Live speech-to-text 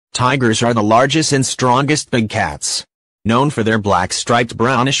Tigers are the largest and strongest big cats. Known for their black striped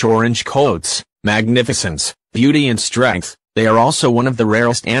brownish-orange coats, magnificence, beauty and strength, they are also one of the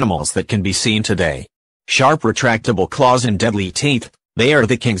rarest animals that can be seen today. Sharp retractable claws and deadly teeth, they are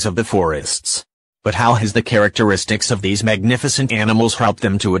the kings of the forests. But how has the characteristics of these magnificent animals helped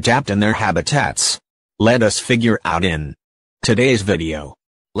them to adapt in their habitats? Let us figure out in today's video.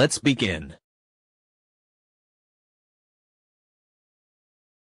 Let's begin.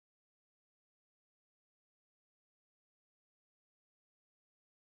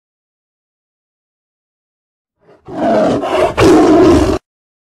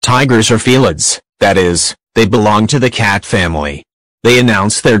 Tigers are felids, that is, they belong to the cat family. They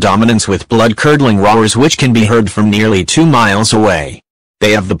announce their dominance with blood-curdling roars which can be heard from nearly 2 miles away.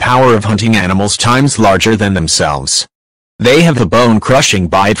 They have the power of hunting animals times larger than themselves. They have the bone-crushing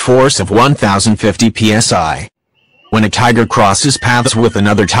bite force of 1050 psi. When a tiger crosses paths with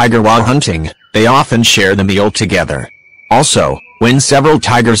another tiger while hunting, they often share the meal together. Also, when several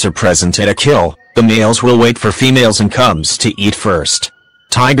tigers are present at a kill, the males will wait for females and cubs to eat first.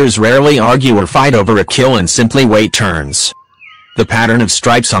 Tigers rarely argue or fight over a kill and simply wait turns. The pattern of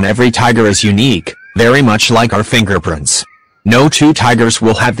stripes on every tiger is unique, very much like our fingerprints. No two tigers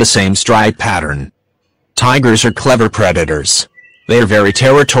will have the same stripe pattern. Tigers are clever predators. They are very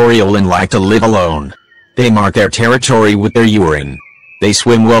territorial and like to live alone. They mark their territory with their urine. They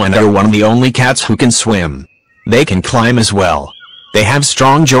swim well and are one of the only cats who can swim. They can climb as well. They have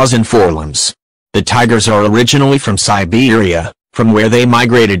strong jaws and forelimbs. The tigers are originally from Siberia, from where they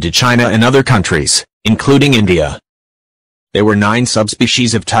migrated to China and other countries, including India. There were 9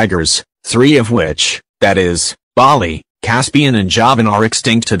 subspecies of tigers, 3 of which, that is, Bali, Caspian and Javan, are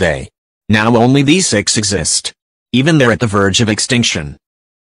extinct today. Now only these 6 exist. Even they're at the verge of extinction.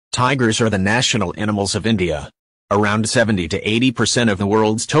 Tigers are the national animals of India. Around 70 to 80% of the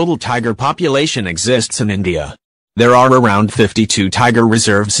world's total tiger population exists in India. There are around 52 tiger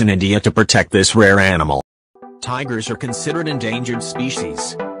reserves in India to protect this rare animal. Tigers are considered endangered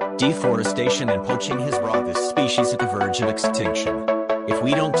species. Deforestation and poaching has brought this species at the verge of extinction. If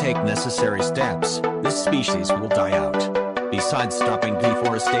we don't take necessary steps, this species will die out. Besides stopping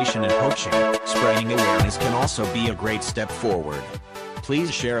deforestation and poaching, spreading awareness can also be a great step forward.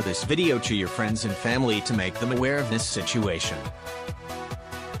 Please share this video to your friends and family to make them aware of this situation.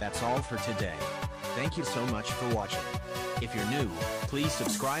 That's all for today. Thank you so much for watching. If you're new, please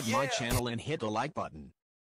subscribe my channel and hit the like button.